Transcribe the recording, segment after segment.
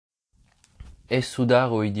estudar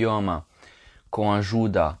o idioma com a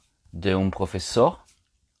ajuda de um professor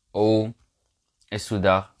ou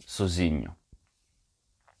estudar sozinho.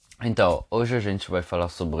 Então, hoje a gente vai falar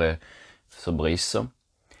sobre isso.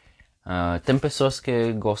 Tem pessoas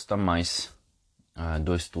que gostam mais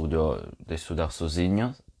do estudo de estudar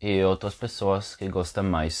sozinho e outras pessoas que gostam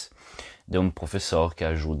mais de um professor que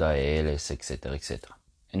ajuda eles, etc, etc.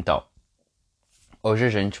 Então, hoje a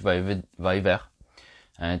gente vai ver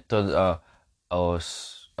todas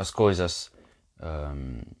as coisas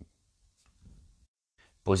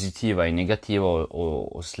positivas e negativas,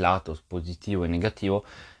 os lados positivos e negativos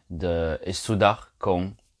de estudar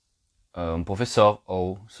com um professor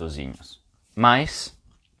ou sozinhos. Mas,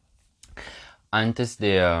 antes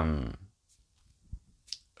de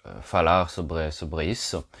falar sobre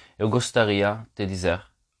isso, eu gostaria de dizer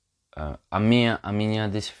a minha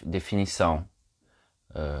definição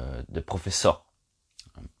de professor.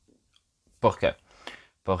 Por quê?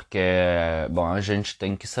 Porque, bom, a gente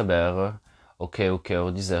tem que saber o que eu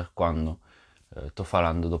quero dizer quando estou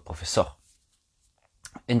falando do professor.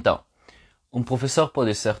 Então, um professor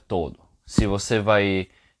pode ser todo. Se você vai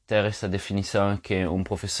ter essa definição que um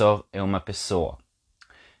professor é uma pessoa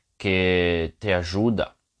que te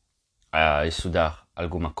ajuda a estudar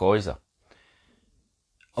alguma coisa,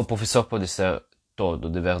 o professor pode ser todo,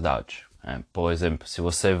 de verdade. Por exemplo, se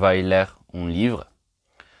você vai ler um livro,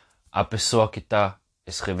 a pessoa que está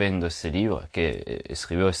escrevendo esse livro, que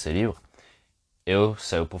escreveu esse livro, é o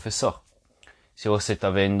seu professor. Se você está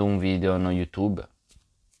vendo um vídeo no YouTube,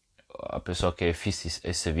 a pessoa que fez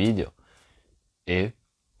esse vídeo é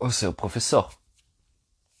o seu professor.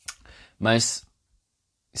 Mas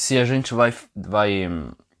se a gente vai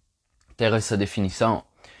ter essa definição,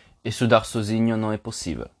 estudar sozinho não é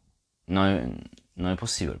possível. Não é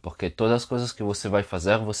possível, porque todas as coisas que você vai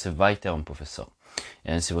fazer, você vai ter um professor.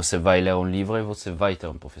 Se você vai ler um livro, você vai ter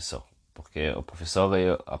um professor, porque o professor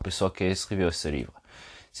é a pessoa que escreveu esse livro.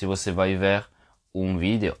 Se você vai ver um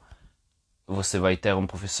vídeo, você vai ter um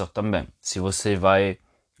professor também. Se você vai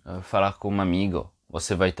falar com um amigo,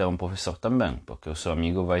 você vai ter um professor também, porque o seu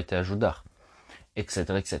amigo vai te ajudar, etc,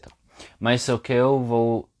 etc. Mas o que eu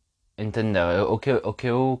vou entender, o que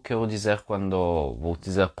eu quero dizer quando vou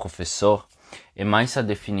dizer professor, é mais a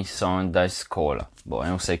definição da escola. Bom,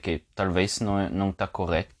 eu sei que talvez não está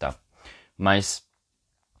correta, mas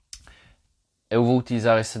eu vou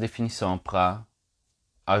utilizar essa definição para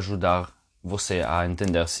ajudar você a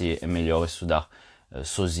entender se é melhor estudar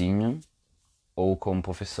sozinho ou com um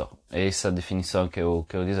professor. É essa definição que eu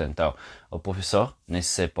quero dizer. Então, o professor,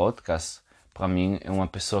 nesse podcast, para mim, é uma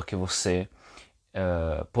pessoa que você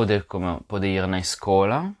pode ir na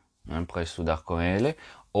escola, né, para estudar com ele,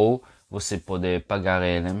 ou você pode pagar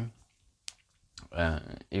ele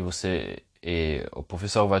e o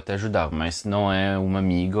professor vai te ajudar, mas não é um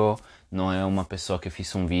amigo, não é uma pessoa que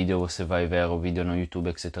fez um vídeo, você vai ver o vídeo no YouTube,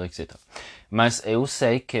 etc, etc. Mas eu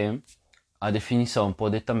sei que a definição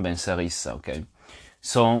pode também ser isso, ok?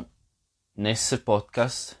 Só nesse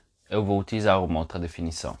podcast eu vou utilizar uma outra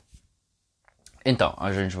definição. Então,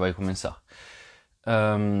 a gente vai começar.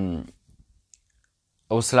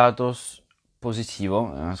 Os lados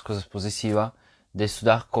positivos, as coisas positivas de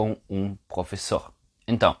estudar com um professor.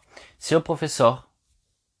 Então, se o professor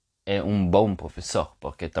é um bom professor,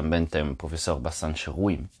 porque também tem um professor bastante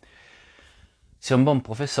ruim, se é um bom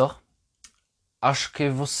professor, acho que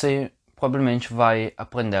você provavelmente vai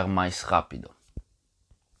aprender mais rápido.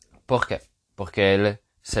 Por quê? Porque ele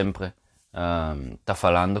sempre está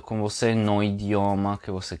falando com você no idioma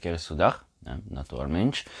que você quer estudar, né,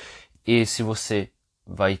 naturalmente, e se você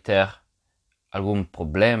vai ter algum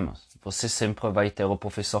problema, você sempre vai ter o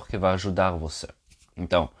professor que vai ajudar você.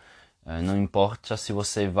 Então, não importa se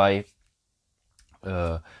você vai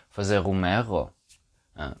fazer um erro,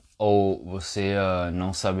 ou você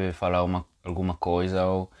não sabe falar alguma coisa,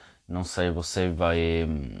 ou não sei, você vai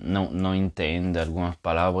não entende algumas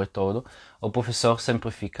palavras e tudo, o professor sempre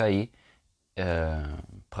fica aí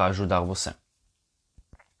para ajudar você.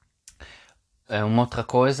 Uma outra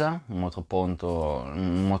coisa, um outro ponto,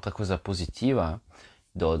 uma outra coisa positiva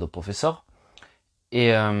do professor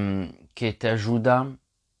é que te ajuda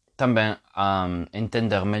também a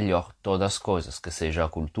entender melhor todas as coisas, que seja a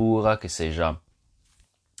cultura, que seja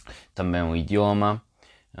também o idioma,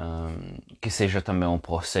 que seja também o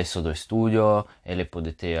processo do estudo. Ele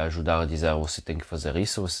pode te ajudar a dizer você tem que fazer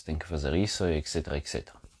isso, etc,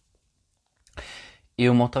 etc. E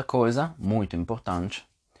uma outra coisa muito importante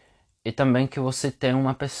é também que você tem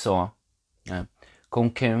uma pessoa, né, com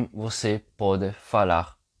quem você pode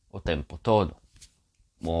falar o tempo todo,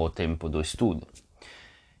 o tempo do estudo.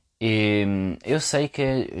 E eu sei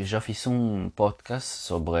que já fiz um podcast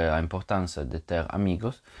sobre a importância de ter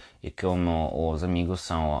amigos e como os amigos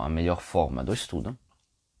são a melhor forma do estudo,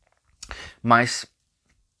 mas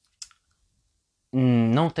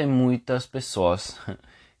não tem muitas pessoas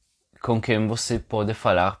com quem você pode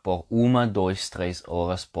falar por 1, 2, 3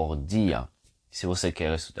 horas por dia, se você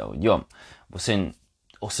quer estudar o idioma.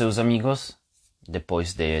 Os seus amigos,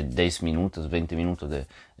 depois de 10 minutos, 20 minutos de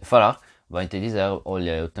falar, vai te dizer,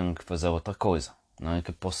 olha, eu tenho que fazer outra coisa. Não é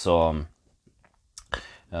que posso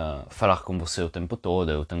falar com você o tempo todo,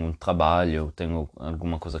 eu tenho um trabalho, eu tenho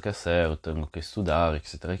alguma coisa que fazer, eu tenho que estudar,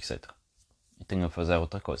 etc, etc. E tenho que fazer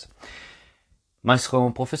outra coisa. Mas com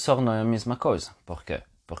o professor não é a mesma coisa. Por quê?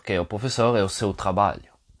 Porque o professor é o seu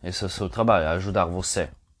trabalho. Esse é o seu trabalho, ajudar você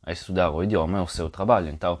a estudar o idioma é o seu trabalho.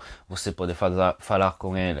 Então, você pode falar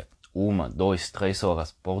com ele 1, 2, 3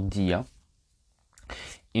 horas por dia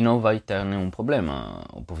e não vai ter nenhum problema.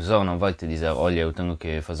 O professor não vai te dizer, olha, eu tenho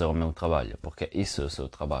que fazer o meu trabalho, porque isso é o seu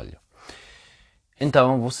trabalho.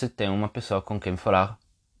 Então, você tem uma pessoa com quem falar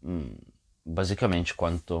basicamente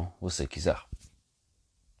quanto você quiser.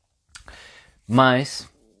 Mas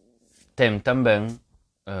tem também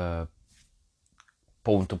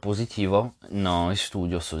ponto positivo no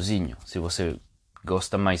estudo sozinho. Se você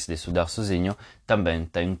gosta mais de estudar sozinho, também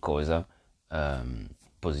tem coisa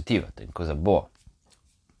positiva, tem coisa boa.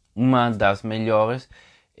 Uma das melhores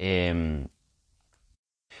é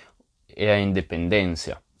a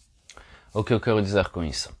independência. O que eu quero dizer com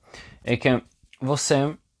isso? É que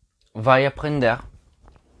você vai aprender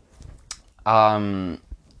a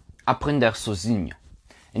aprender sozinho.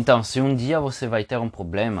 Então, se um dia você vai ter um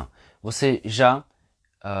problema, você já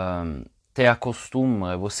te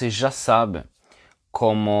acostuma, você já sabe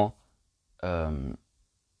como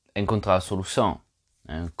encontrar a solução,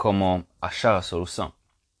 né? Como achar a solução.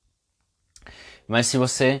 Mas se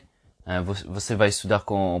você vai estudar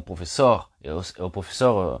com o professor, e o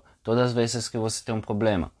professor, todas as vezes que você tem um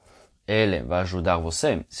problema, ele vai ajudar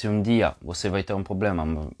você. Se um dia você vai ter um problema,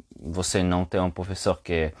 você não tem um professor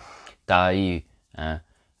que está aí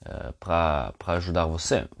para ajudar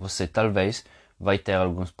você, você talvez vai ter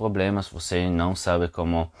alguns problemas, você não sabe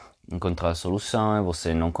como encontrar a solução,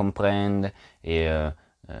 você não compreende, e,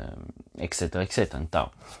 etc, etc.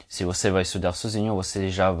 Então, se você vai estudar sozinho, você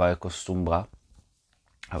já vai acostumar-se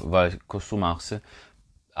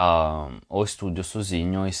ao estudo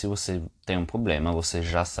sozinho, e se você tem um problema, você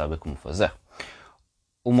já sabe como fazer.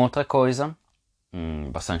 Uma outra coisa,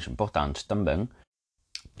 bastante importante também,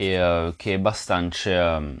 é que é bastante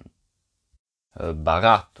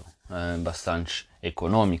barato, bastante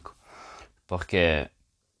econômico, porque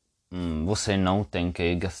você não tem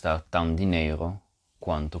que gastar tanto dinheiro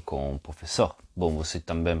quanto com o professor. Bom, você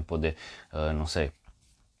também pode, não sei,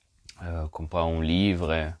 comprar um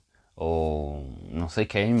livro ou não sei o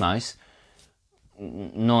que mais.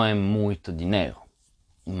 Não é muito dinheiro,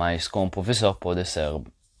 mas com o professor pode ser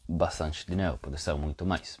bastante dinheiro, pode ser muito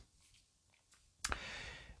mais.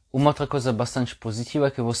 Uma outra coisa bastante positiva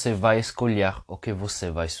é que você vai escolher o que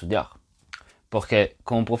você vai estudar. Porque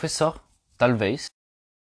com o professor, talvez,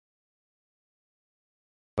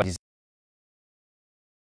 vai dizer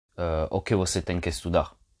o que você tem que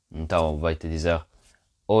estudar. Então vai te dizer,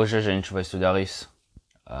 hoje a gente vai estudar isso.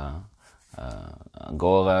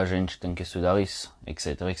 Agora a gente tem que estudar isso,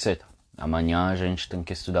 etc, etc. Amanhã a gente tem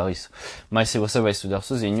que estudar isso. Mas se você vai estudar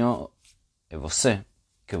sozinho, é você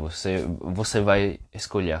que você vai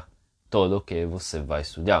escolher tudo o que você vai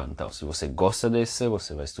estudar. Então, se você gosta desse,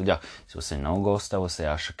 você vai estudar. Se você não gosta, você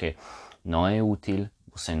acha que não é útil,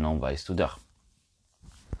 você não vai estudar.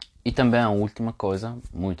 E também a última coisa,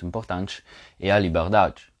 muito importante, é a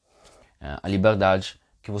liberdade. A liberdade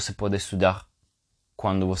que você pode estudar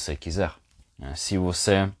quando você quiser. Se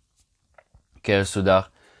você quer estudar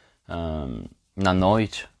na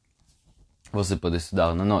noite, você pode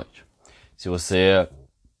estudar na noite. Se você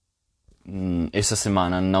essa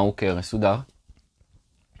semana não quer estudar,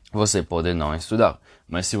 você pode não estudar.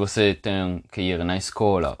 Mas se você tem que ir na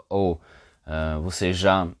escola ou você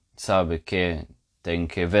já sabe que tem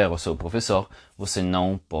que ver o seu professor, você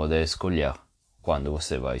não pode escolher quando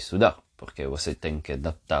você vai estudar, porque você tem que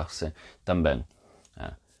adaptar-se também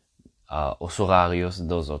aos horários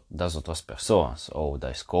das outras pessoas, ou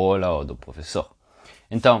da escola, ou do professor.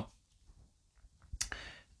 Então,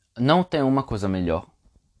 não tem uma coisa melhor.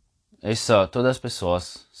 Todas as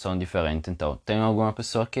pessoas são diferentes, então tem algumas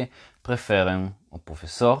pessoas que preferem o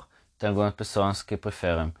professor, tem algumas pessoas que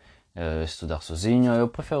preferem estudar sozinho. Eu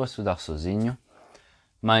prefiro estudar sozinho,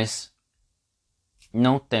 mas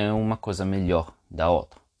não tem uma coisa melhor da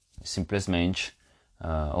outra. É simplesmente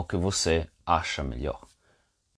o que você acha melhor.